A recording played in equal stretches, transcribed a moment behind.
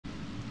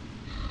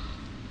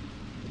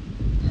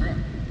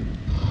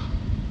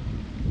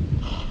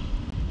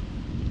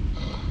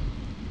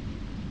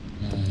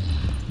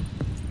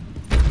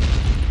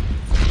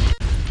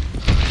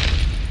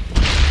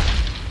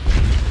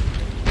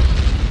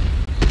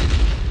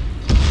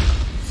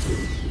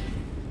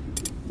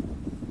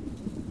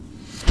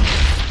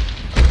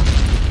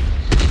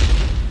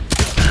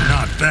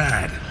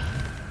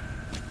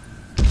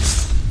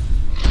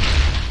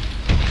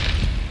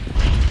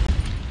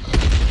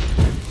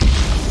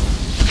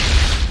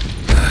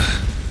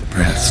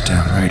It's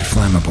downright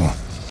flammable.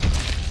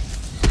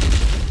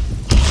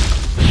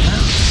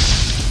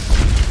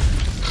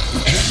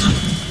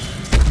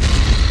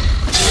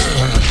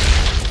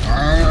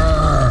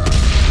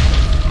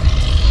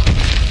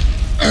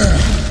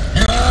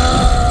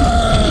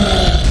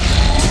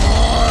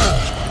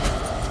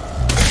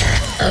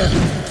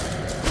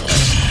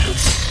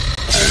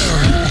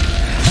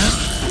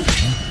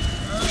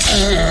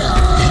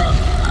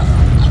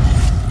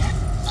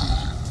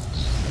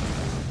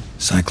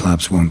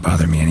 Cyclops won't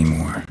bother me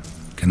anymore.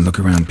 Can look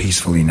around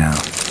peacefully now.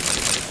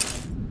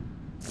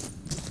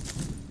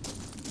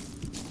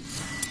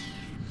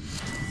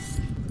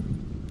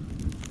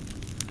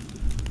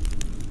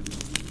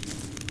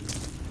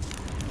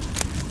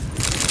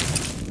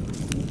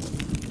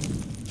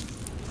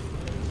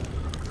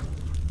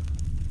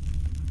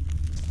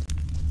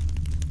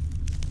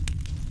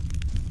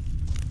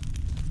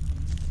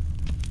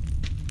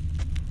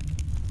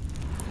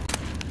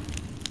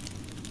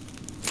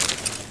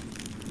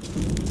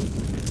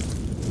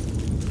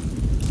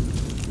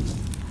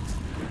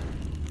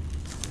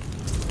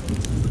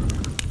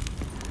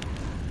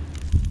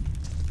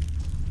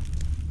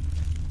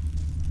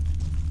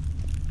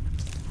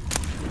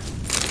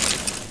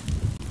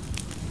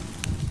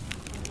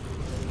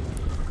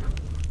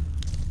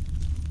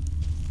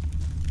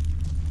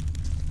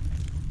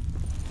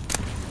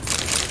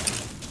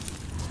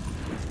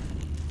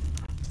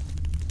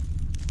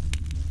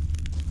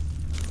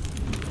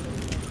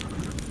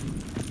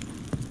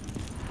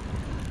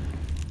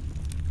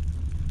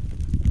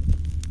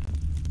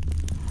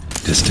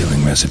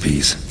 Distilling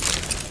recipes.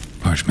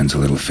 Parchment's a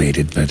little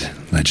faded, but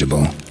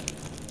legible.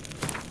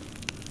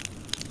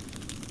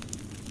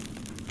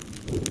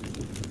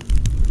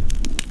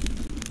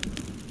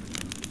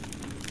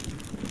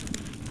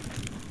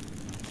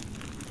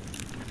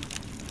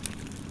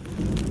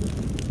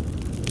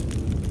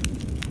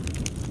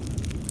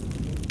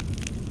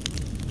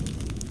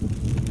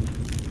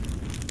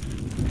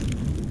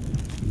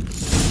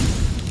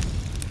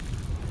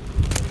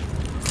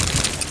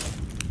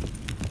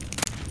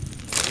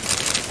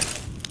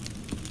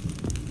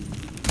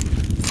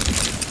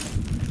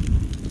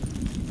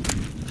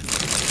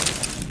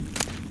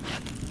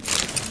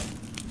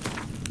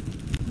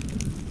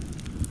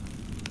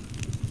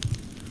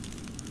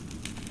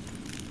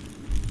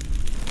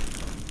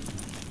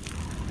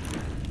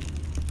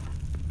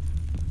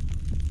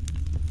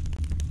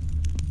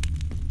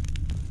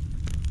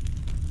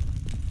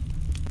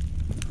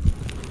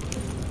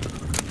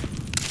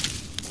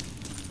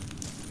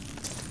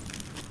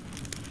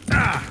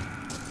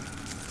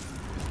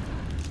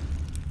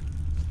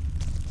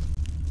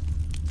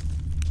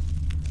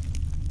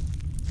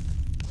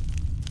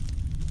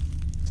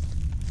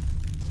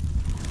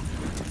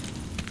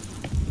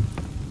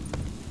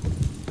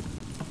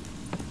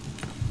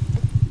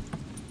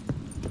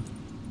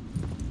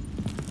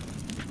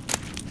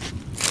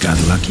 Got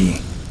lucky.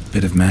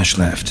 Bit of mash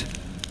left.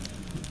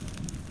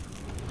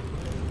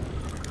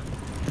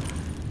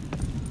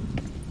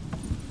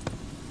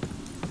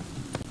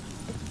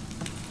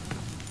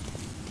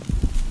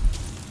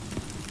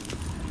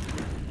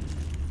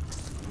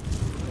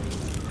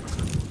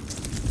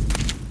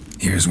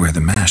 Here's where the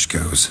mash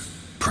goes.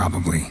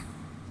 Probably.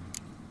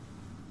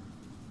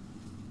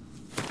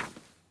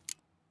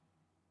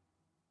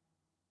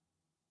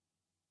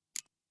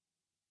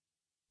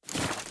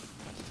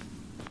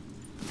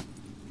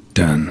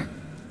 Done.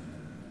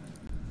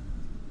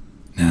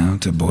 Now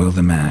to boil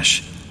the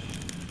mash.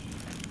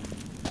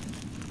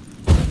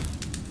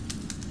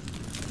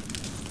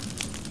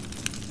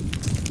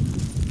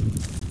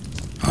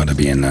 Ought to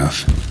be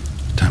enough.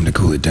 Time to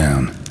cool it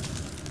down.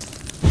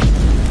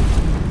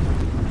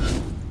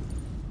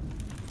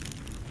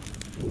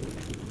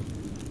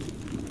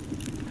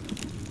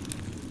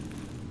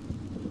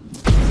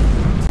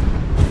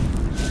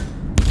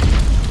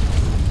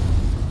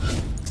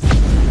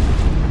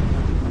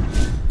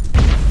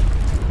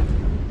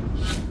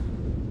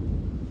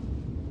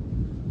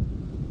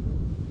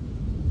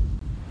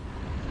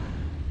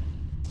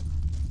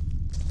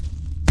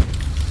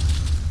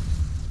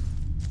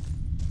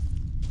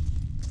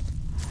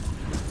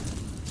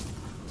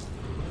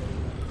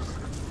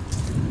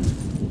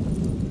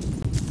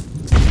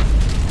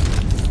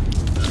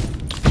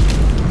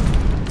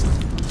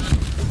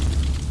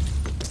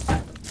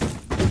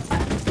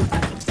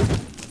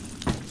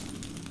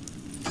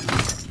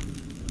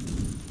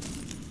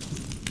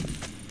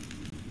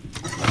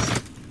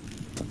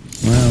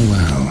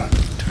 Well,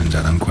 turns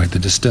out I'm quite the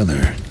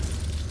distiller.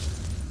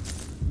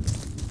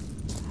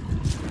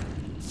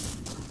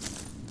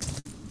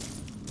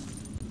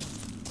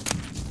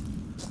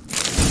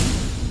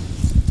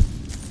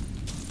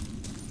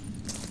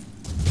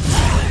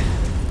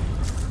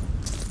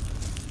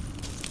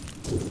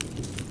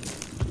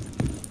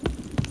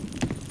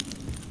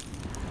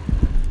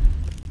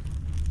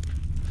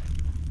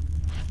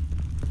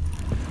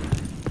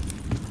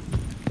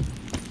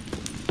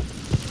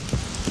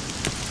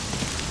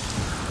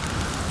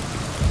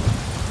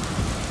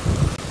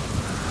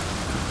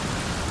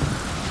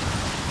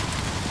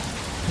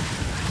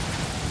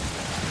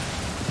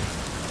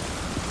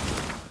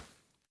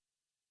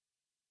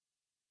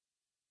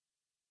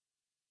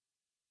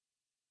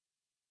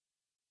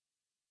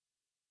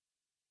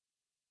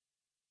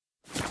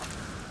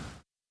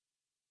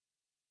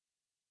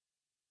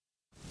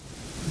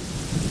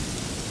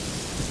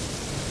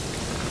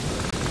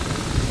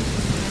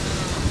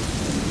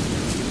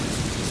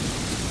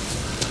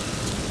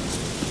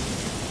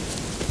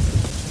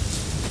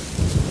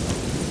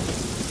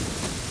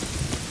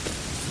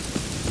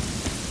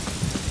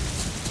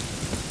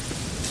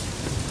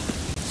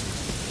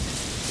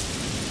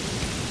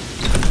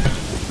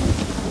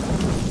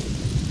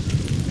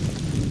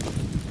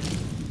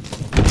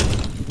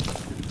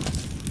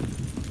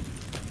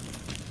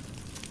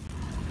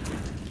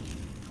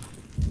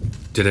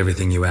 Did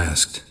everything you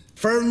asked.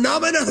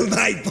 Phenomenal,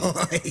 my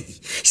boy.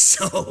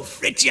 So,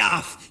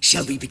 Fritjof,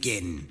 shall we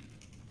begin?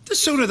 The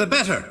sooner the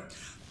better.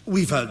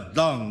 We've a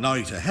long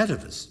night ahead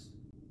of us.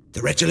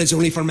 The ritual is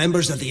only for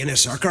members of the inner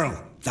circle.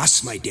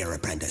 Thus, my dear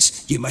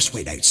apprentice, you must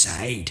wait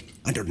outside.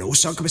 Under no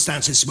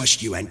circumstances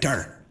must you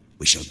enter.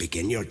 We shall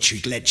begin your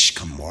tutelage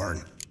come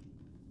morn.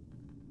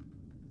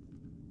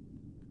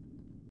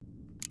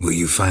 Will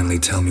you finally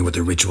tell me what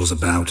the ritual's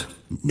about?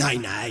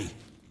 Nay.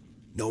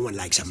 No one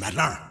likes a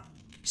meddler.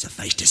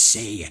 Suffice to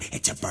say,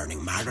 it's a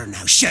burning matter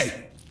now. Shout!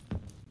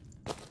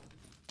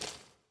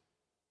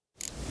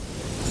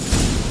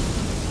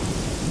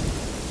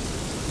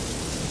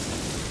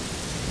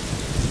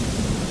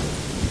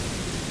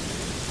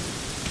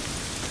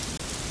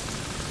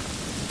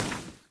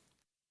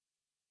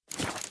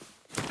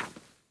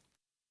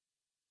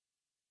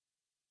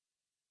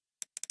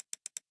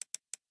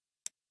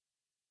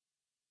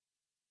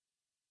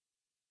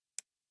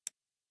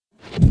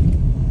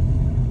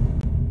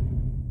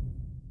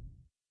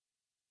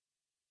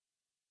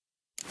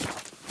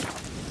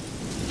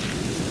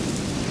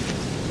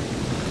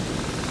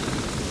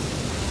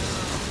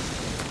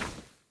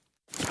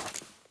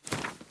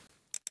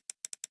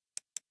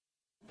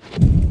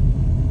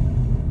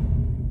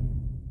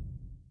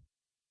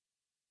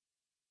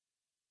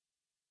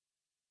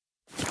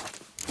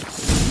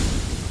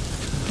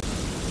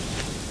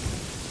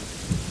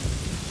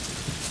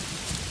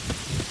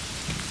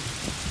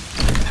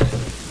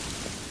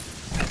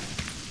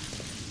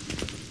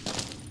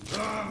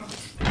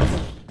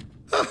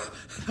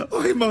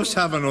 I must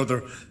have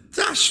another.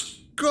 That's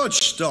good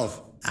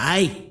stuff.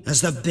 Aye,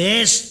 as the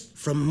base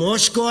from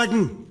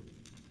Morsgordon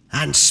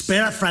and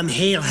Spirit from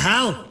Hale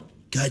Hell.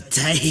 Good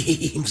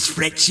times,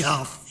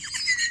 Fritjof.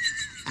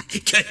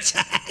 Good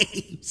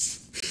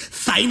times.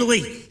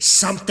 Finally,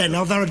 something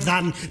other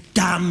than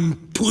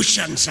damn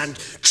potions and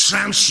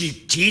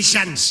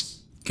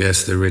transmutations.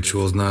 Guess the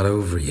ritual's not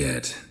over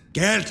yet.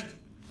 Gerd,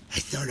 I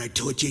thought I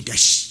told you to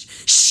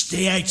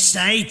stay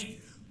outside.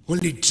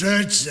 Only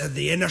dreads of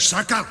the inner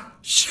circle.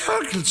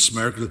 Smirkle,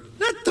 Smirkle.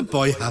 Let the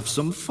boy have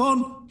some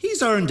fun.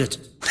 He's earned it.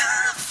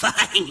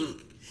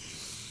 Fine.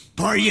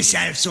 Pour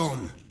yourself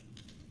some.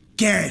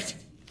 Gerd,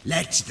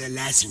 let the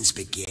lessons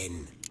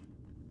begin.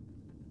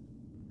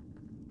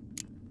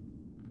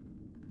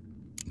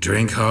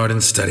 Drink hard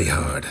and study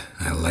hard.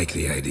 I like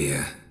the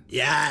idea.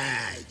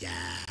 Yeah.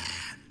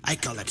 I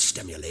call it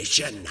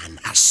stimulation and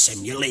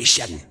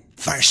assimilation.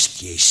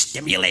 First you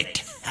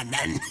stimulate, and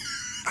then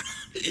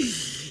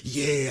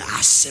you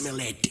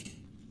assimilate.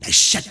 Now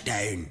shut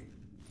down.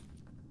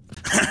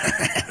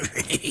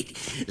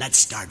 Let's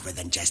start with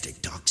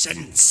ingesting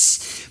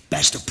toxins.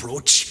 Best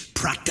approach,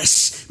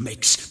 practice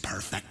makes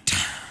perfect.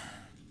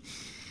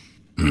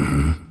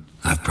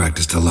 I've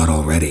practiced a lot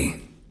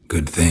already.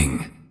 Good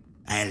thing.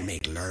 I'll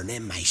make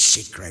learning my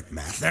secret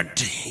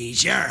method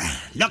easier.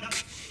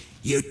 Look,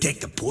 you take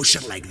the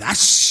potion like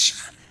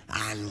this,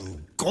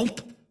 and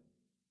gulp.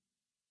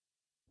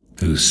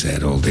 Who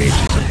said old age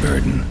is a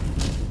burden?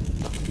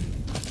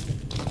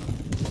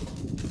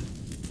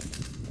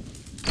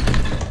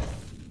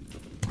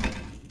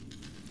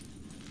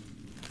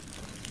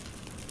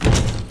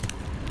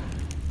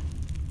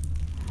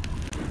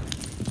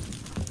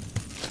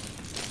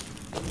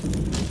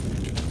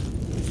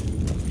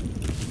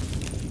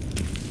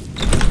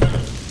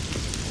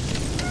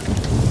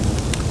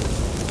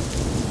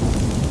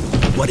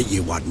 What do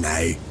you want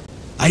now?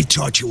 I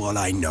taught you all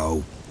I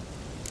know.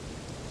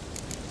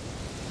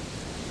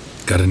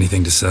 Got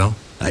anything to sell?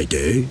 I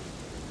do,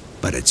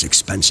 but it's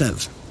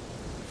expensive.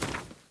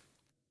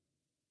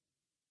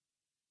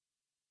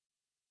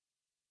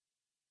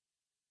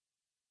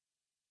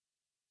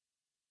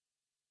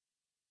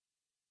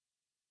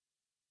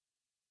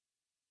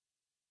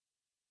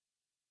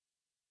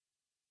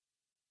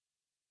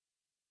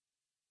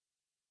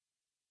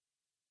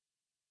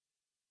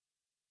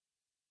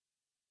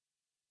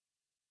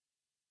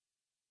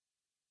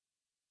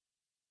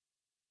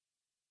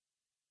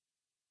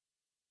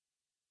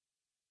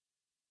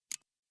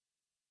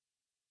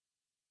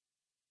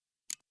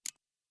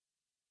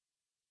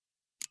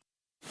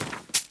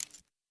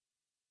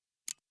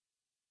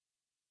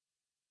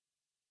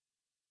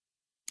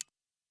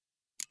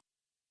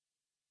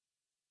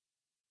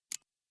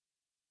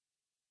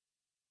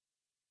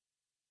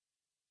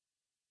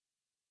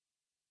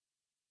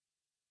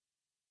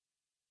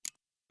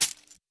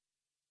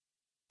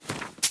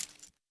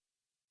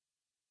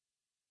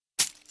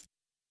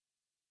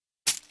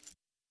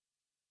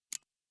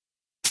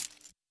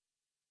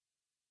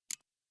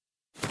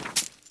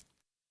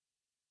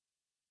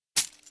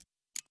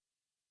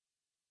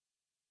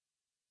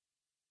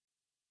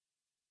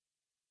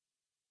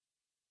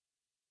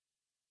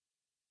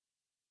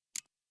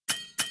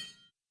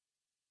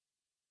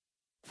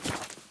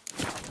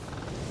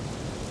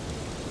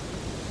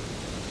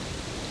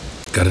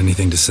 Got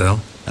anything to sell?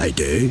 I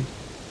do,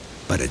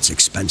 but it's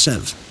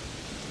expensive.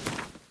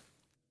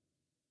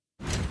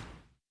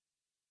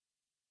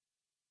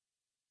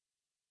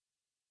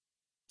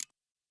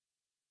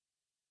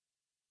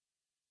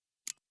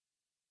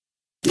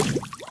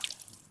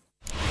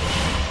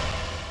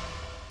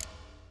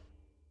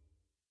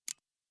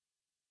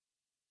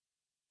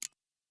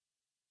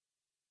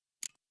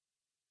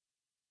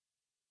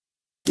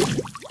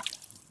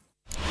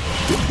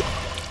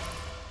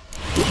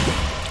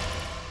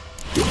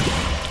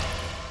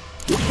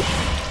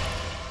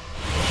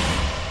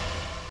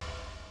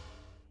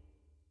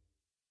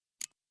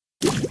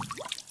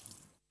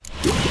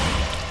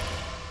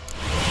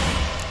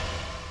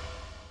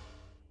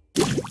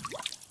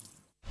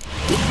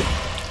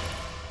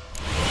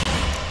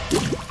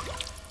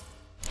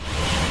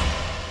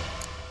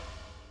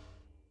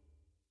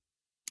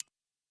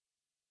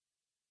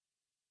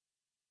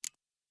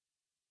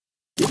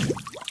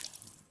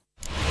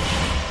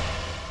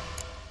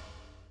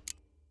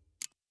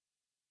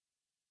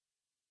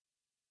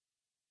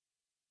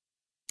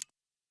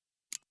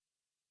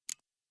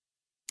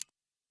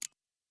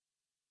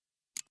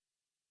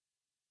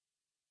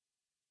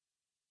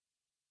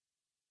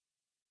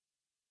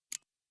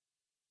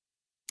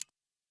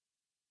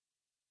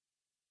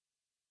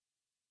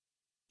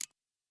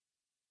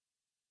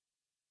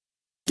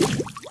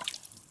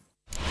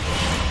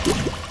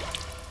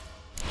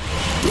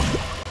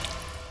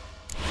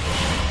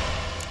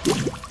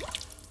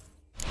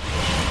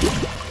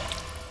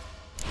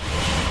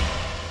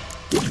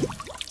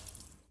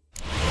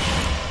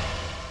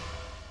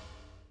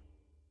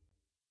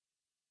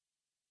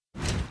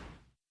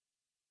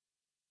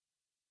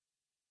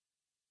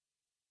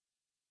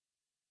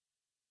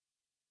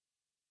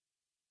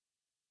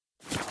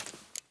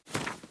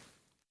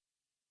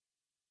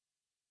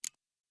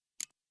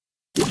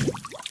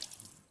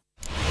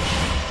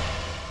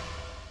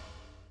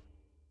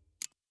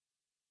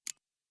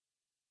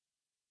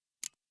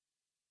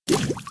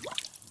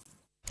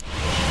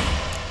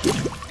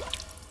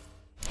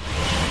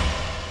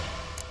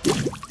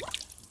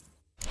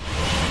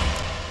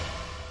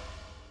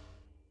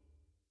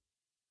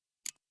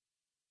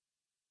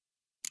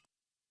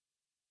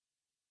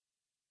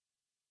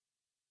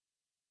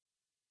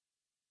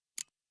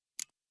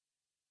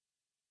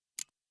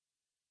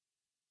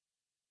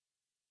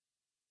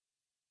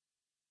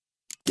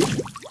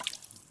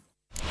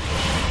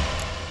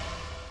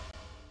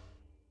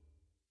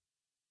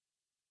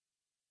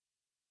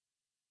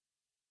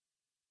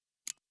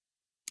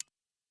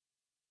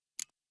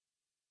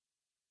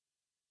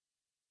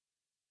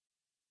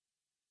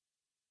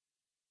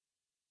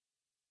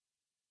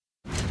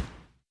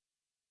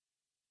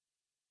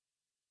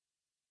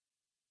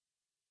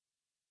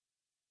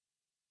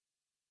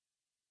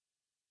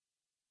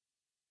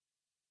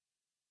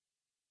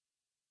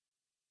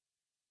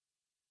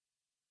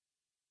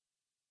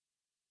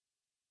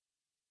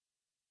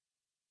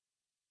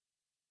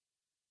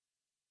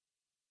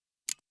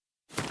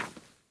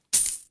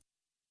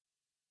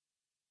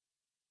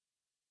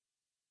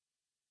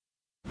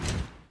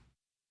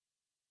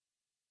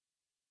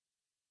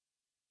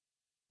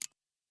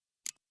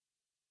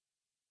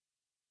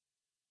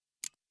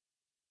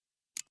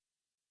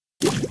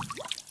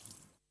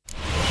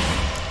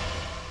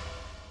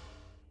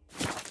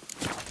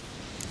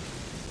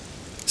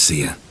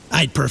 See ya.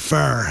 I'd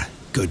prefer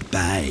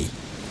goodbye.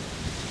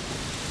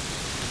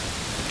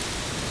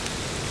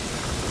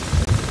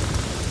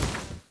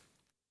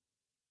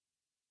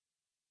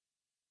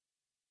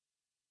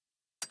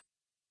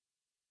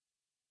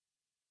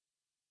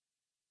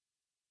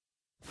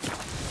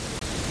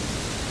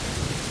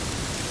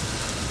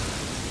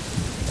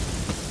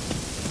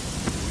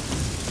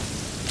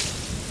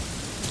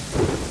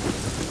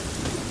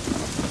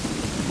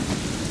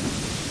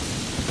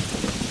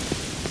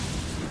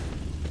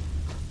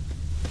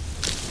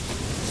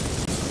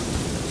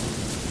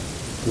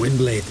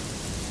 Windblade.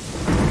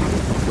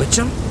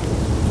 Witcham?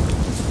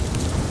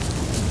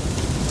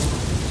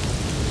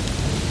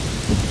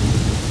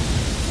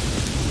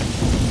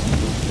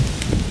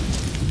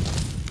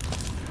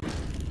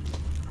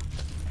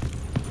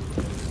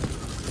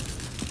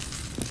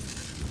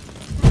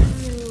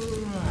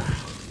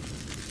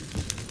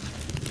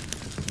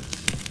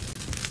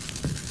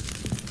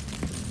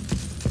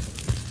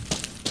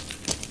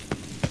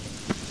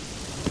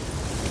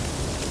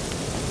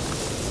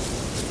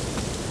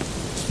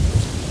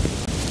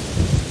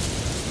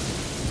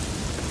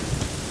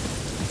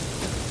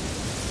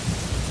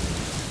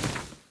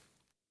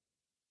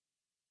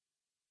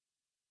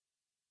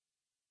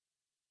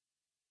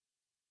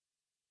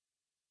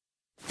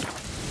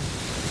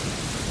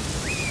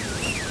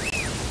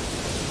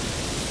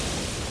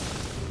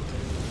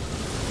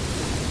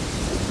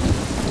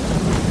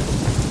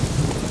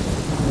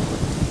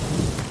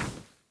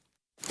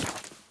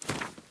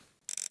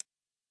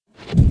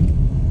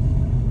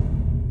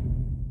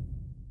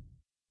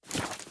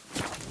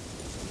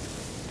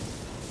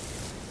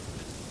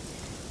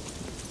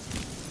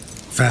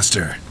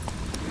 Faster.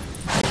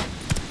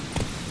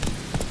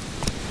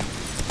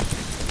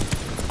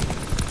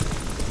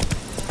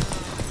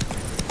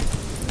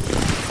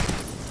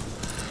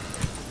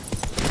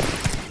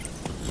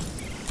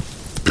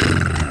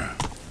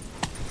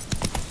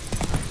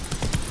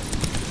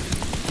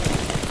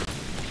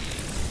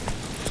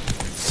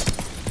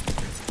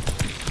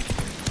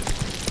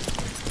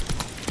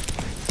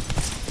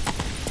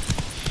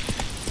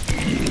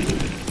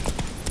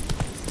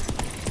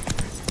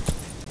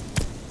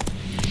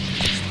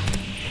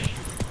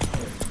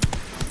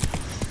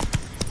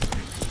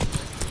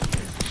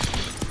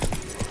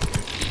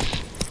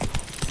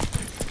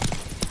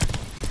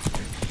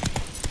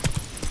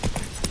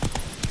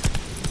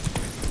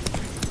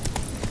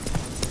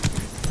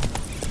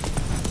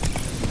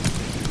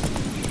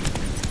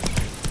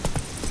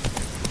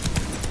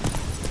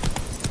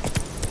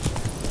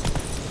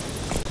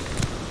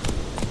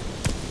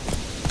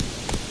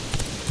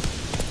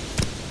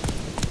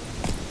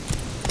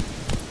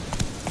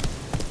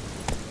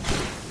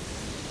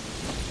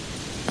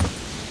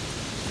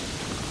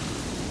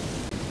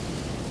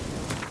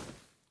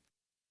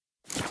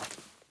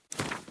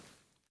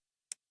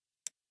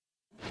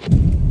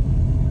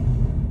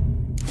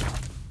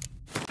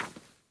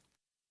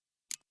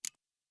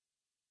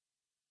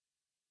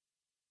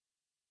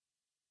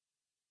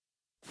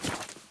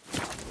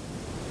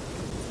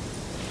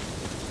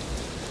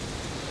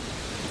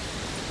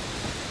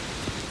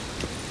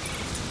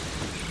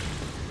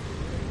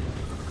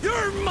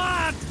 You're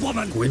mad,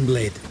 woman!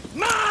 Gwynblade.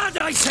 Mad,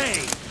 I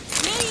say!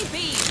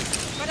 Maybe,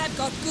 but I've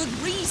got good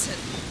reason.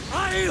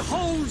 I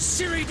hold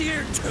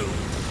Ciridir too.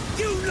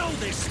 You know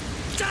this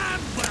damn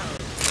well.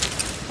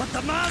 But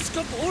the Mask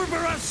of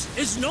Orboros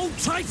is no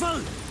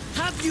trifle.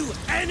 Have you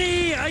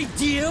any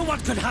idea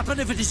what could happen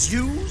if it is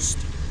used?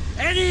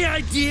 Any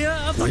idea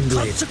of the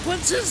Gwynblade.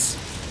 consequences?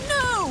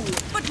 No,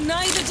 but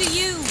neither do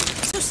you.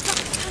 So stop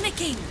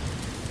panicking.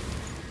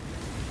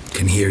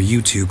 Can hear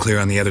you two clear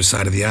on the other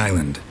side of the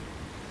island.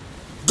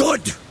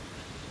 Good!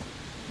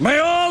 May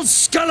all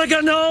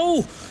Skellige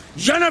know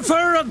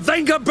Yennefer of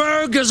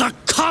Vengerberg is a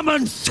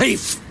common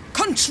thief!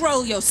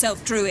 Control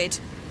yourself, Druid.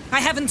 I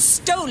haven't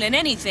stolen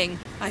anything.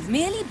 I've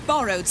merely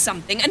borrowed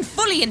something and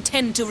fully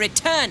intend to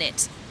return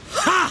it.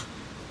 Ha!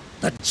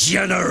 The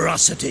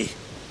generosity.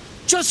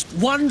 Just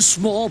one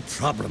small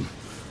problem.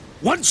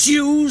 Once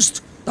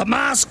used, the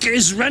mask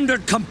is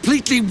rendered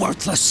completely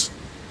worthless.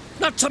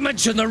 Not to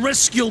mention the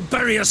risk you'll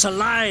bury us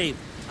alive,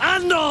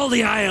 and all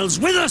the Isles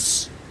with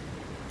us!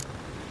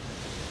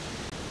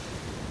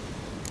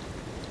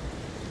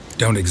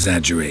 Don't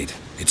exaggerate.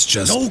 It's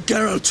just... No,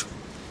 Geralt.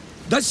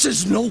 This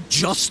is no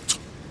just.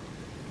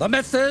 The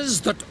myth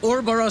is that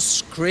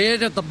Orboros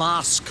created the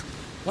mask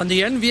when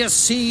the envious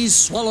seas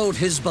swallowed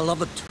his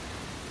beloved.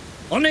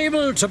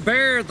 Unable to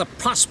bear the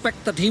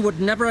prospect that he would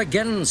never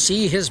again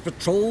see his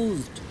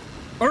betrothed,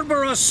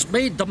 Orboros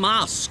made the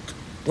mask,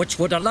 which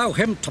would allow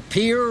him to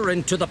peer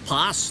into the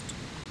past.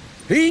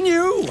 He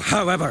knew,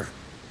 however,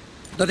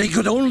 that he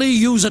could only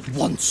use it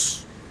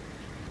once.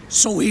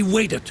 So he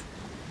waited.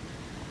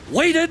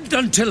 Waited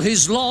until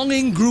his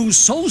longing grew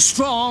so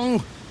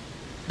strong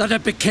that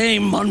it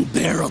became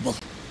unbearable.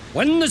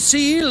 When the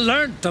sea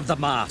learnt of the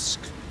mask,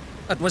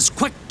 it was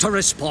quick to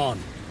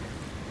respond.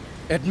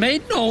 It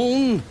made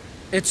known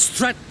its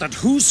threat that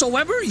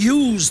whosoever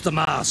used the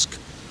mask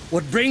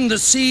would bring the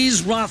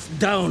sea's wrath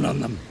down on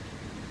them.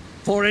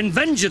 For in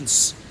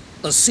vengeance,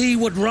 the sea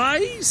would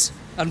rise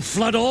and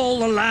flood all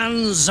the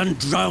lands and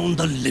drown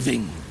the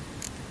living.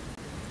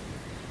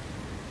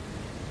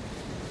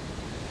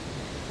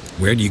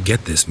 Where do you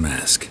get this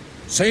mask?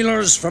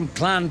 Sailors from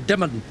Clan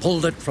Dimon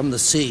pulled it from the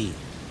sea,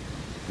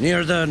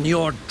 near the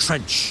Njord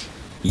Trench.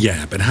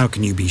 Yeah, but how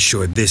can you be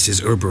sure this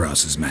is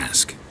Urboros's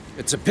mask?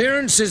 Its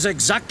appearance is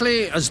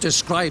exactly as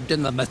described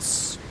in the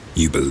myths.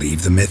 You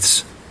believe the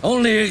myths?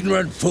 Only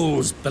ignorant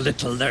fools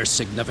belittle their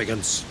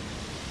significance.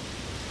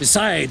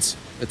 Besides,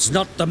 it's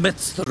not the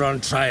myths that are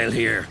on trial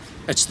here.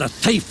 It's the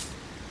thief.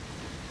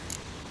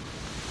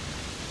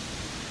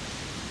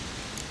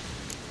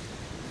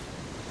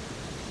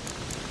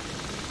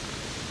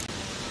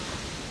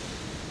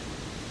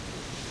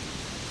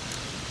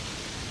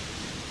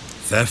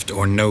 Theft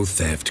or no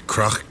theft,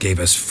 Kroch gave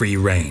us free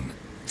rein.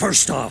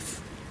 First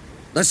off,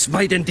 this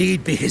might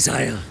indeed be his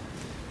isle.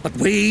 But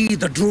we,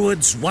 the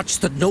Druids, watch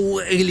that no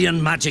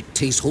alien magic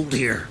takes hold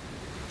here.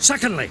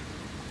 Secondly,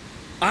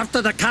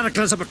 after the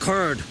cataclysm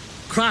occurred,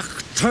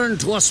 Kroch turned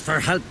to us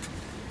for help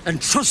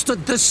and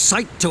trusted this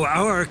site to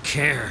our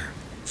care.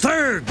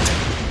 Third!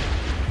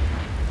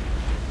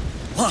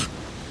 What?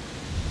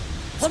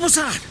 What was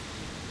that?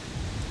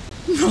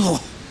 No.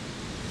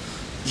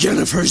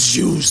 Yennefer's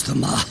used the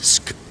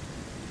mask.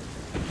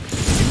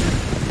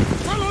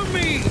 Follow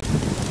me!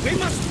 We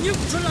must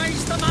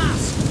neutralize the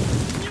mask!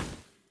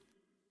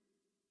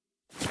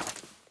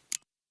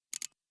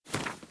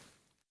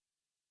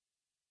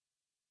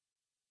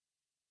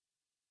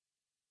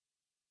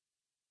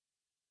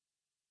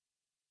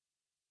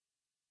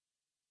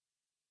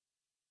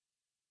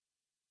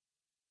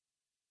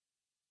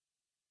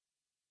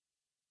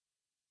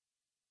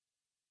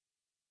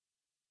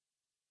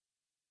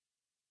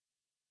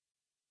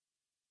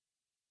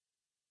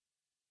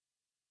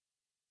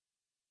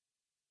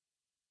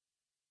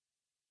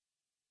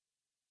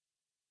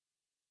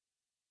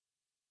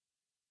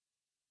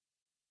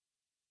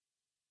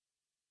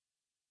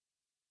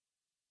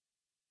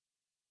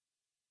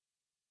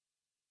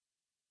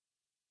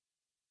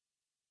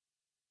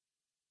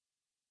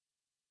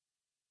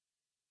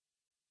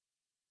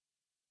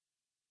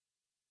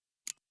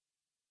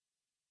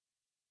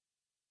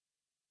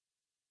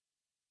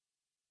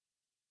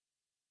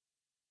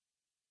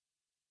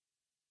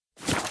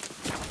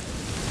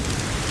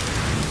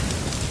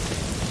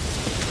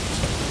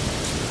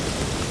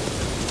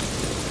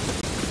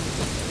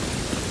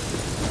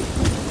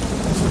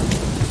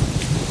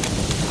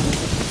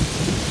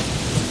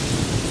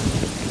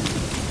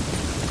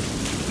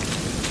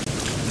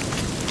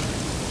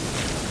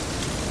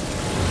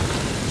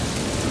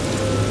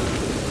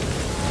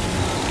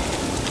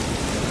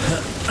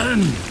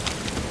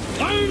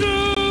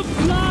 Eine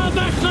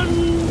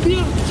Blavechen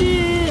wird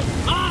die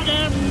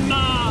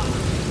Adema.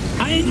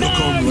 Eine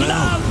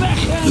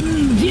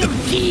Blavechen wird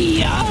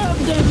die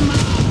Adema.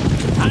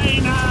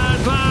 Eine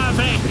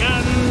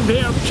Blavechen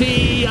wird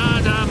die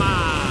Adema.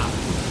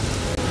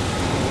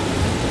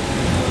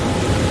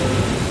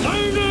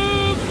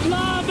 Eine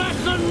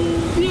Blavechen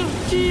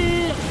wird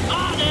die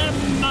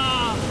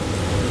Adema.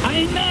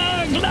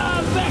 Eine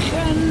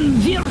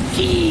Blavechen wird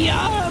die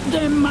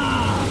Adema.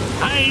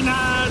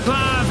 Eine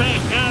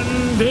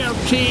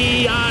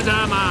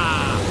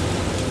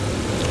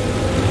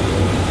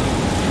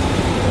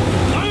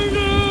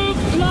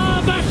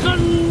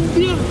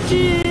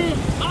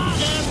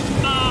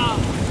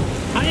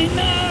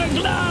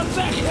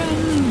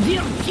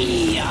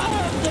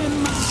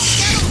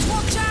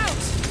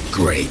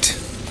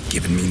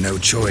leaving me no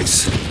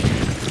choice.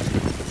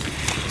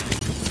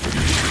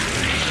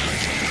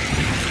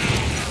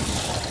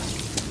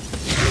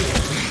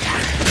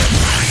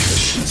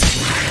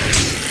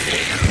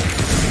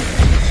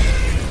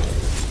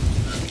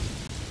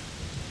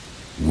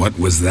 What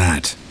was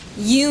that?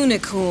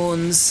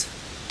 Unicorns.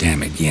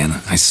 Damn it, Yen.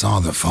 I saw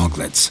the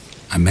foglets.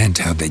 I meant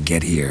how'd they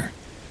get here.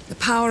 The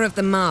power of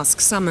the mask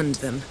summoned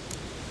them.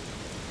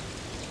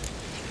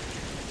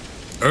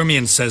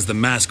 Ermion says the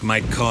mask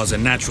might cause a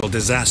natural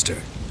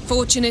disaster.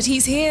 Fortunate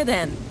he's here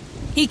then.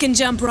 He can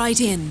jump right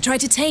in, try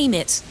to tame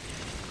it.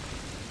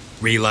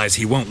 Realize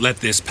he won't let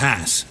this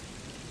pass.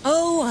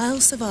 Oh, I'll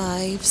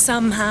survive,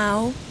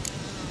 somehow.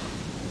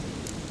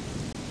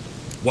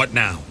 What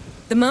now?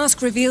 The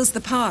mask reveals the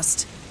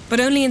past,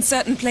 but only in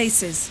certain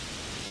places.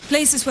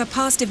 Places where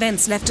past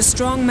events left a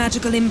strong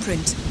magical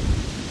imprint.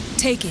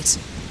 Take it.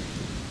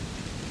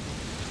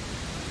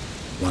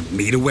 Want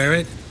me to wear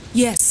it?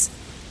 Yes.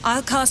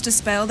 I'll cast a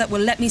spell that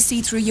will let me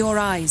see through your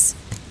eyes.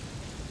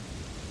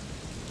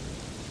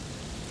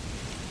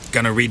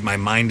 Gonna read my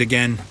mind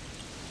again?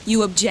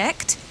 You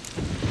object?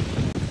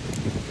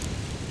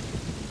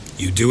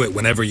 You do it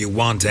whenever you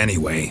want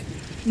anyway.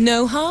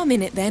 No harm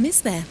in it then,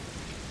 is there?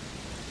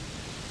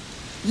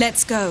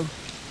 Let's go.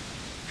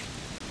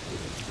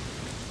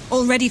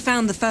 Already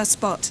found the first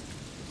spot.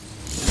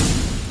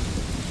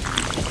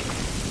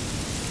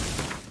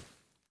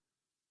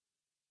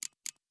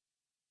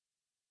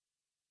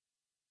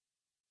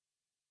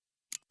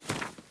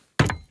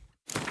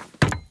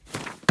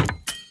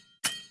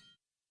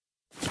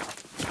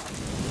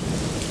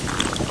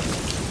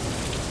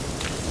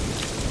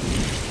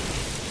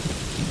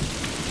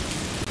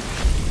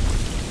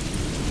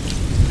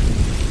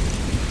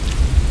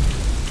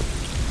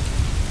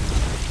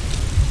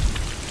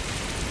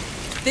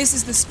 This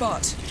is the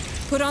spot.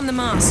 Put on the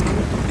mask.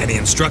 Any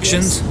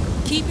instructions?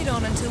 Yes. Keep it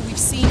on until we've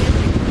seen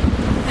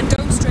everything. And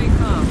don't stray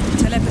far.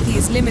 Telepathy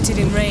is limited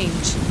in range.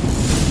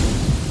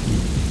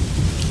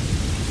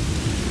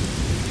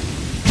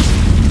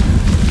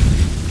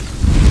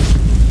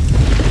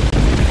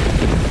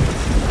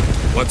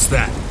 What's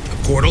that?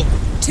 A portal?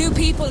 2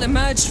 people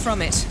emerged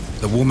from it.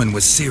 The woman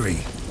was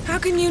Ciri. How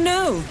can you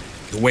know?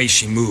 The way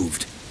she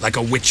moved. Like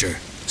a witcher.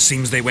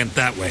 Seems they went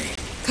that way.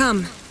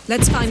 Come,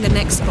 let's find the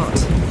next spot.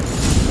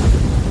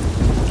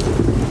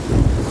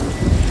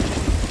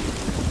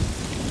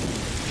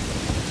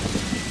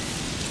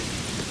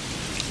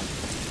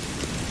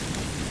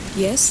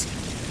 Yes?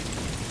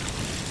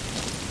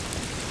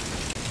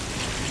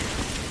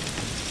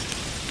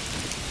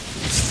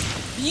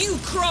 You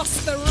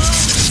crossed the road,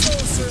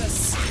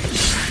 sorceress!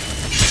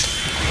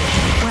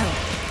 Well,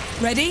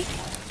 ready?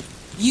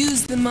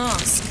 Use the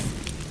mask.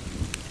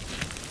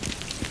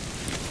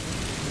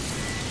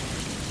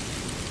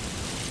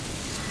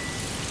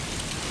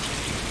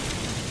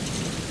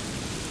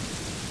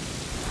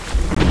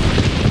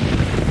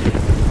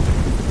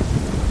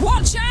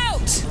 Watch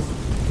out!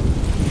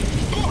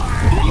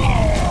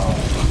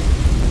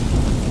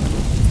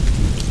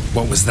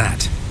 What was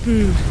that?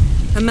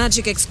 A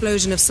magic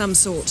explosion of some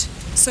sort.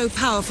 So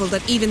powerful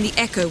that even the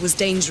echo was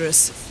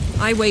dangerous.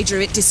 I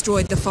wager it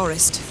destroyed the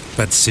forest.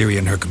 But Ciri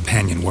and her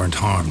companion weren't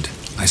harmed.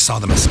 I saw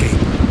them escape.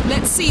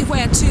 Let's see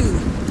where to.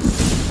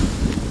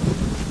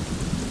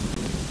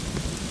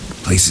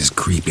 Place is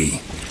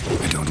creepy.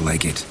 I don't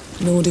like it.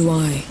 Nor do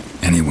I.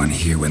 Anyone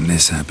here when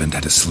this happened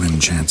had a slim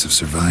chance of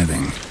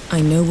surviving.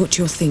 I know what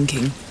you're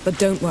thinking, but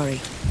don't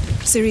worry.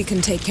 Ciri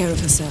can take care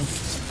of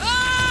herself.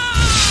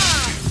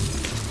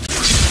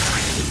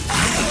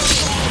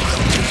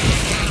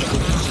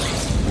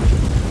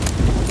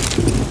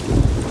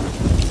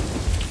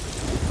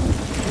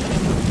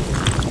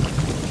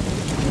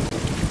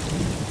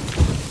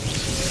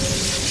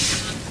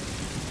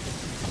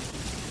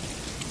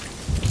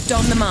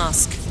 Don the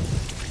mask.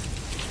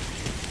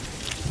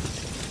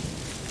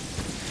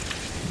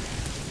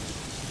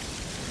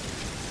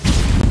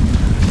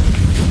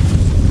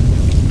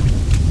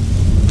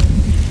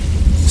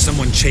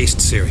 Someone chased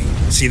Ciri.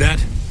 See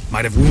that?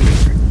 Might have wounded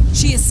her.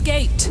 She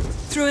escaped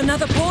through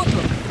another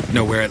portal.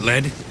 Know where it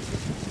led?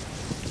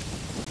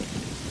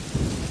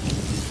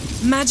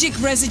 Magic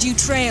residue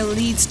trail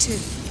leads to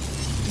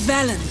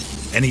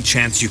Velen. Any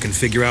chance you can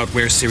figure out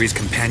where Ciri's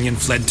companion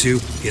fled to?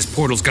 His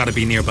portal's gotta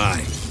be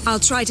nearby. I'll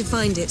try to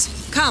find it.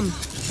 Come.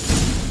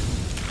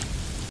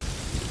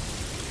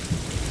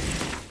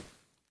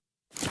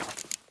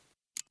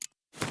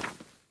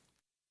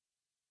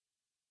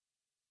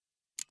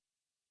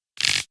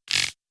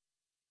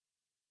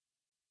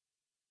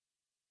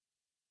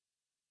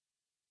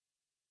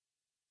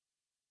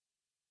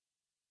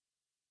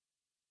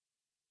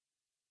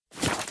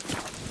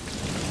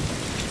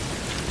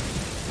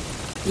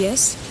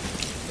 Yes?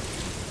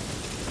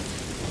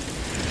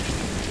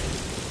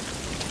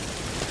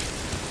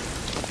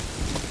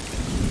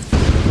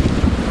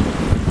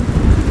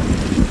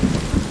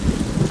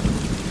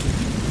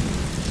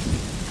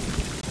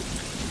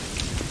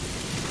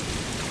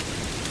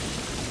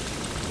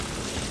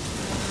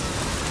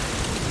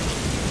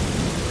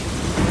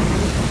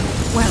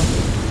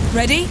 Well,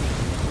 ready?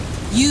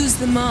 Use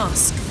the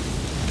mask.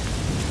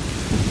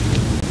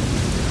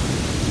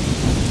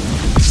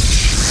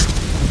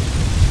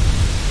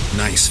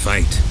 Nice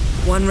fight.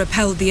 One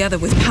repelled the other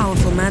with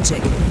powerful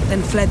magic,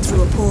 then fled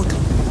through a portal.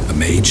 A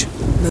mage?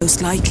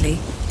 Most likely.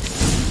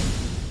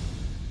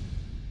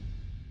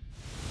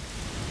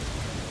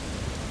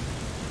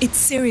 It's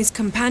Ciri's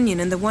companion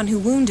and the one who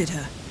wounded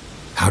her.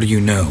 How do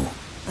you know?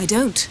 I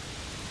don't.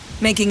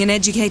 Making an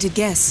educated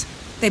guess.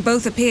 They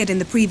both appeared in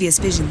the previous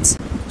visions.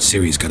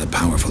 Ciri's got a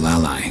powerful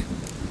ally.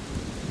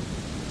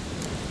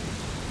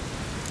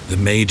 The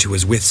mage who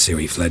was with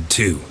Ciri fled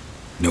too.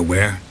 Know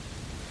where?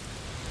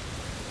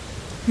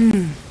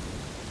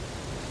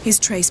 His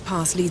trace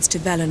path leads to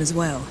Velen as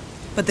well.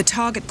 But the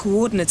target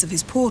coordinates of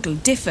his portal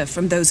differ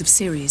from those of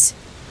Ciri's.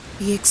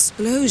 The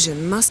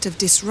explosion must have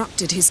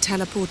disrupted his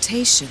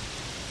teleportation.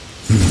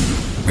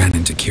 Ran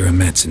into Kira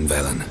Metz in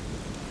Velen.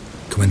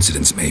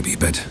 Coincidence maybe,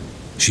 but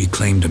she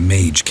claimed a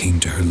mage came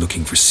to her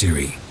looking for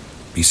Ciri.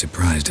 Be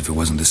surprised if it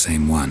wasn't the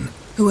same one.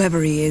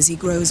 Whoever he is, he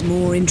grows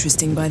more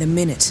interesting by the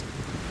minute.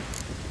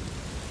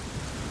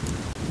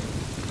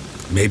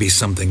 Maybe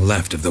something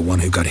left of the one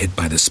who got hit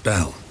by the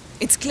spell.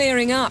 It's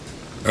clearing up,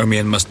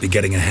 Ermion must be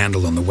getting a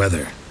handle on the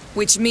weather.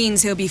 which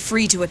means he'll be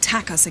free to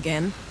attack us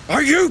again.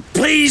 Are you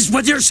pleased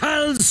with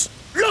yourselves?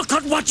 Look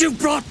at what you've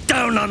brought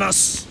down on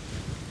us!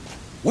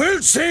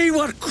 We'll see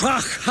what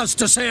Crach has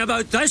to say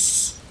about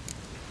this.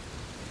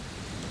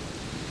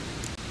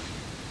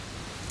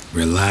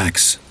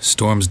 Relax.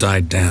 Storm's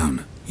died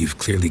down. You've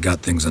clearly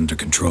got things under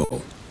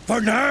control. For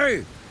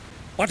now.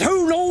 But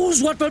who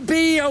knows what will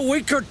be a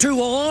week or two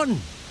on?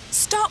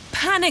 Stop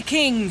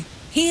panicking!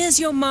 Here's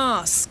your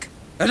mask.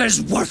 It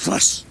is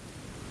worthless.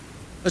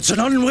 It's an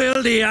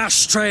unwieldy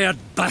ashtray at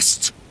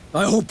best.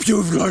 I hope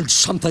you've learned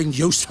something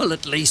useful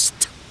at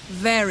least.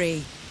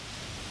 Very.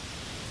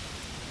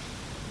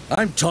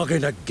 I'm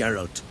talking to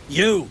Geralt.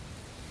 You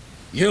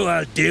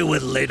I'll deal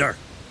with later.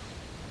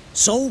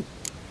 So,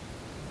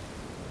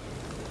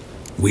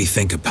 We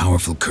think a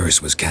powerful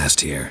curse was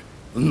cast here.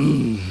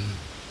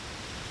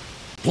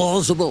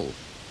 plausible.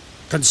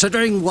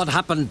 Considering what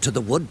happened to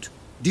the wood,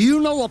 do you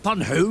know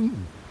upon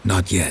whom?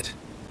 Not yet,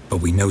 but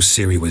we know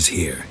Ciri was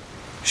here.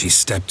 She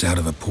stepped out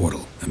of a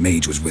portal. A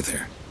mage was with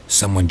her.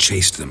 Someone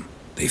chased them.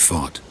 They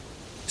fought.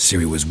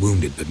 Ciri was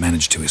wounded but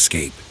managed to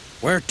escape.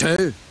 Where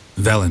to?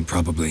 Velen,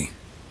 probably.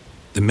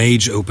 The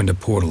mage opened a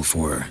portal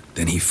for her,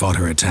 then he fought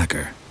her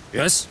attacker.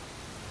 Yes?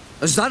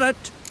 Is that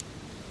it?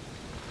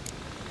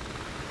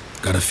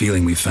 Got a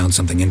feeling we found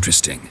something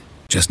interesting.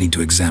 Just need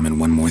to examine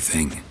one more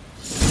thing.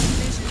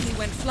 He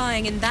went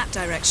flying in that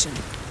direction.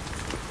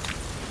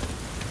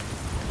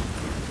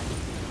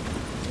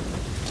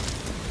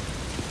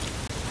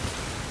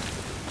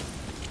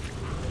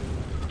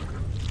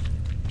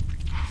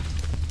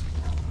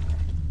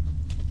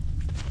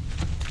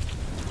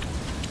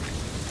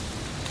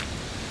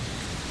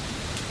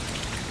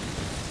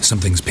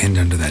 Something's pinned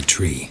under that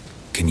tree.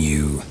 Can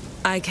you...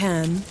 I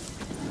can.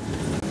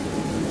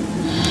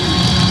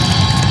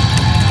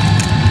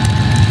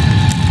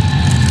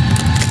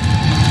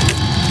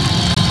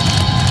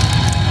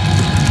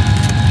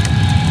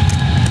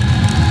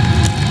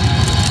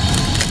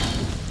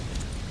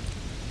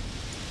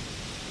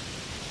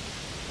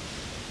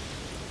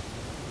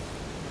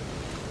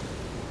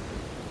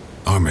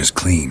 Armor's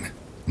clean.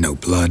 No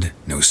blood,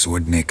 no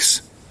sword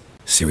nicks.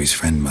 Ciri's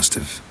friend must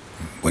have...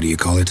 What do you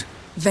call it?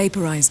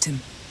 Vaporized him.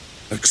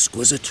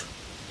 Exquisite.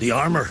 The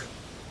armor,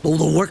 though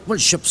the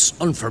workmanship's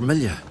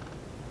unfamiliar.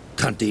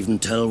 Can't even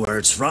tell where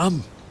it's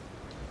from.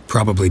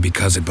 Probably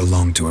because it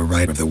belonged to a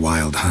Rite of the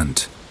Wild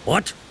Hunt.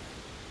 What?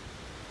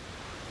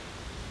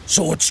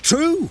 So it's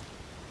true?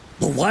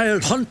 The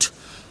Wild Hunt?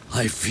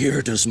 I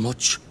feared as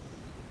much.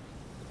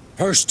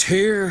 First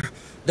here,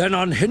 then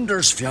on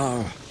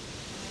Hindersfjall.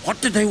 What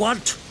did they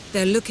want?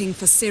 They're looking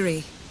for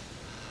Ciri.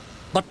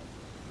 But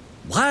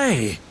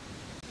why?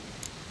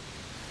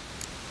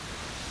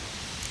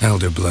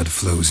 Elder blood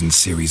flows in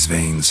Ciri's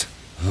veins.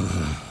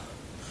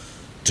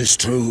 'Tis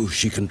true,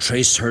 she can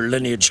trace her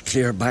lineage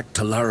clear back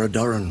to Lara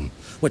Duran,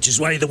 which is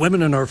why the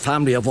women in her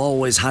family have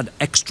always had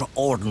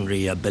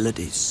extraordinary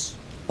abilities.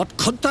 But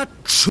could that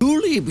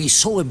truly be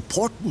so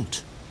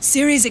important?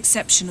 Ciri's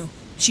exceptional.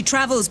 She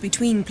travels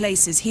between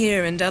places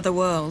here and other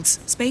worlds.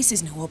 Space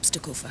is no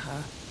obstacle for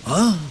her.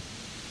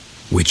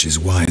 Which is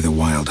why the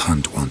Wild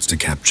Hunt wants to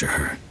capture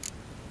her.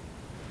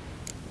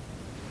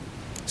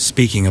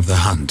 Speaking of the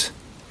hunt,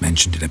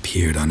 mentioned it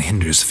appeared on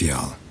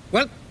Hindersfjall.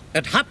 Well,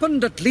 it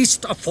happened at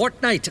least a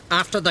fortnight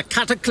after the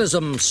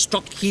cataclysm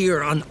struck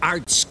here on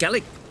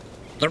Ardskellig.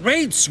 The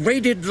raids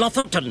raided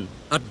Lofoten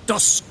at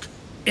dusk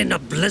in a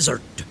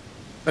blizzard.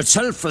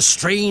 Itself a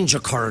strange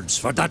occurrence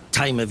for that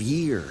time of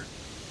year.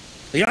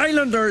 The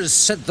islanders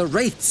said the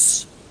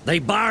wraiths. They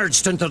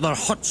barged into their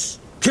huts,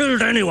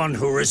 killed anyone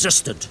who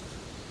resisted,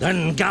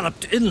 then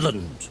galloped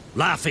inland,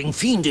 laughing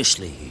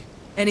fiendishly.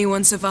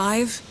 Anyone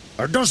survive?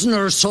 A dozen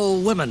or so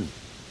women,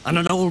 and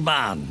an old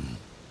man.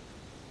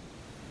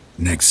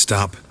 Next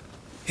stop,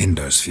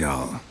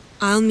 Hindersfjall.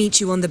 I'll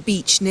meet you on the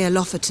beach near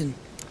Lofoten.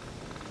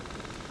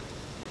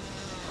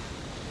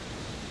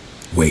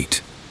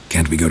 Wait,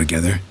 can't we go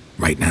together?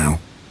 Right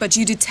now? But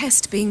you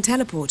detest being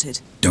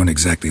teleported. Don't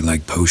exactly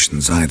like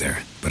potions either,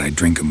 but I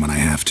drink them when I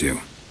have to.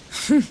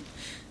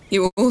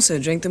 You also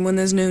drink them when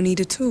there's no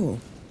need at all.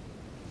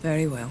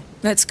 Very well.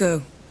 Let's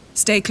go.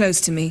 Stay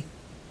close to me.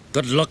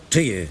 Good luck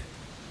to you.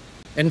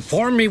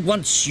 Inform me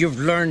once you've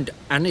learned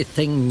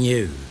anything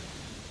new.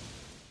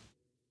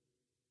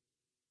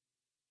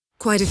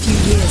 Quite a few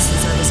years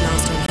since I was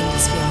last on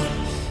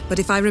Hellsfjord, but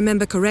if I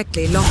remember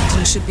correctly,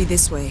 Lockton should be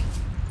this way.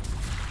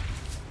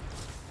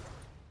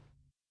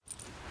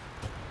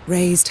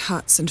 Raised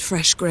huts and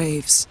fresh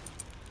graves.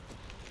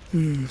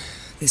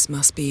 This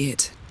must be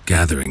it.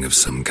 Gathering of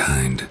some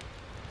kind.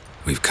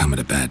 We've come at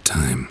a bad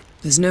time.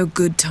 There's no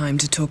good time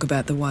to talk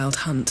about the Wild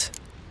Hunt.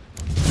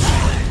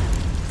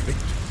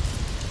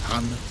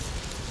 Hannah,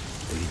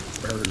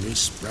 the barely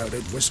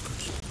sprouted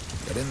whiskers,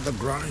 yet in the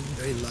ground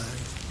they lie,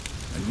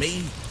 and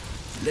me,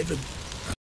 living